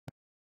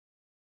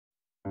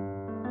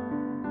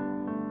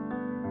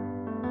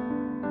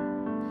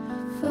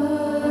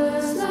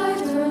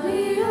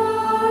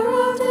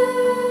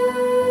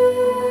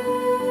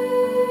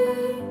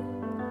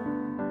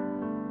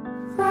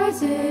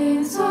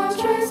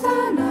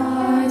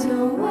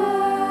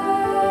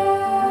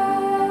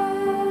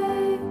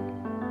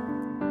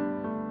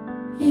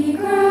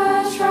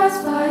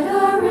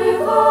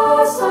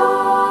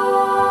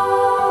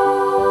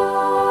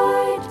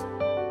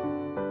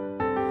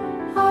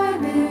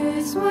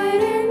It's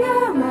waiting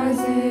a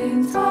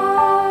rising tide.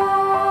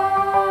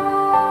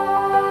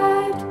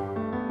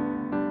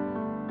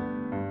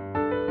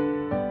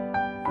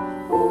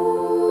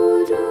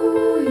 Who do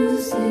you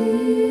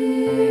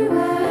see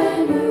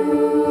when you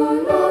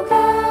look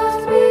at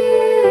me?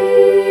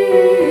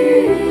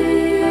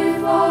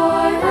 If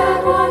I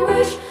had one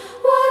wish,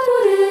 what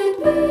would it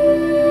be?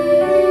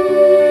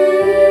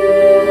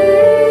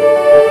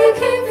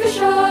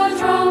 Kingfisher,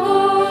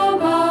 drummer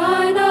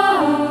by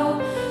now,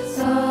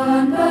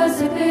 sunbird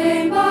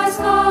zipping by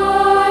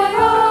sky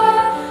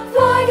high,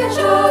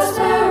 flycatcher,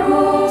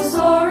 sparrow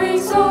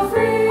soaring so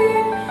free.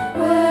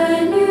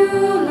 When you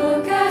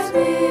look at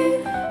me,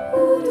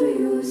 who do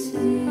you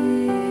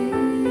see?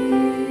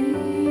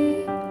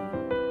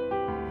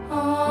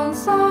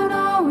 Answer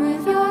now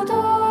with your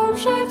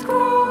dome-shaped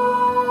crown.